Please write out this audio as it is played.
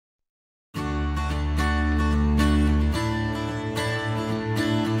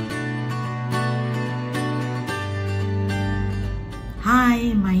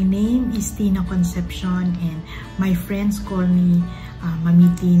my name is Tina Concepcion and my friends call me Mami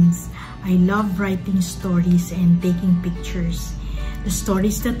Teens. I love writing stories and taking pictures. The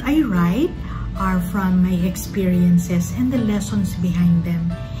stories that I write are from my experiences and the lessons behind them.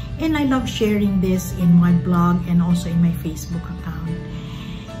 And I love sharing this in my blog and also in my Facebook account.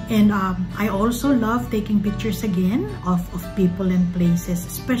 And I also love taking pictures again of people and places,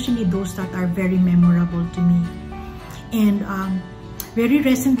 especially those that are very memorable to me. And very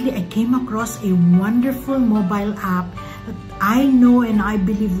recently, I came across a wonderful mobile app that I know and I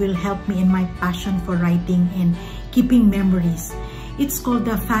believe will help me in my passion for writing and keeping memories. It's called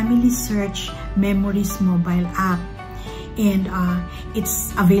the FamilySearch Memories mobile app. And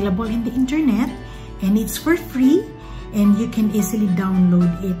it's available in the internet and it's for free and you can easily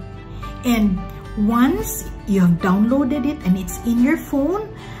download it. And once you have downloaded it and it's in your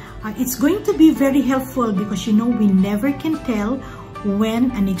phone, it's going to be very helpful because you know we never can tell when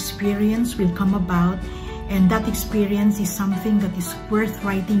an experience will come about, and that experience is something that is worth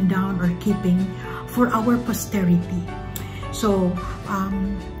writing down or keeping for our posterity. So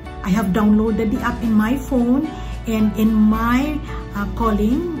I have downloaded the app in my phone, and in my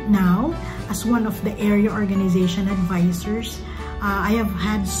calling now as one of the area organization advisors, I have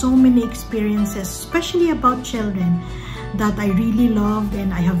had so many experiences, especially about children, that I really loved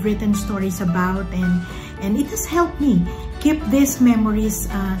and I have written stories about, and it has helped me keep these memories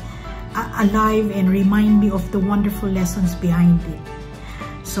alive and remind me of the wonderful lessons behind it.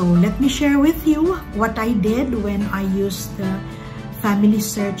 So let me share with you what I did when I used the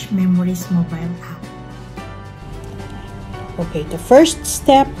FamilySearch Memories mobile app. Okay, the first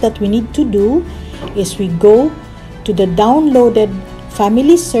step that we need to do is we go to the downloaded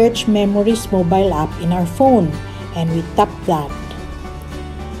FamilySearch Memories mobile app in our phone and we tap that.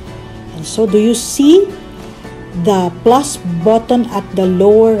 And so do you see the plus button at the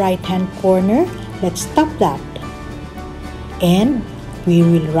lower right hand corner? Let's tap that and we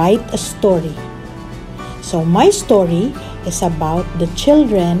will write a story. So my story is about the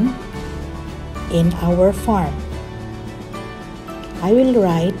children in our farm. I will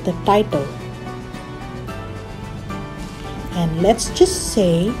write the title. And let's just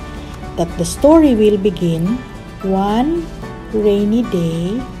say that the story will begin one rainy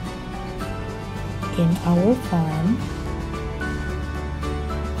day in our farm,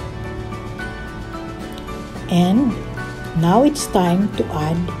 and now it's time to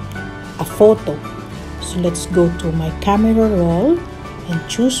add a photo. So let's go to my camera roll and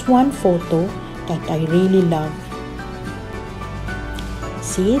choose one photo that I really love.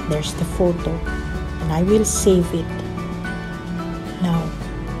 See, there's the photo, and I will save it. Now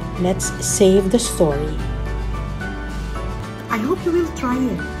let's save the story. I hope you will try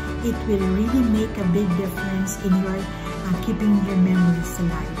it. It will really make a big difference in your keeping your memories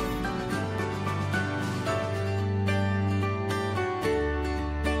alive.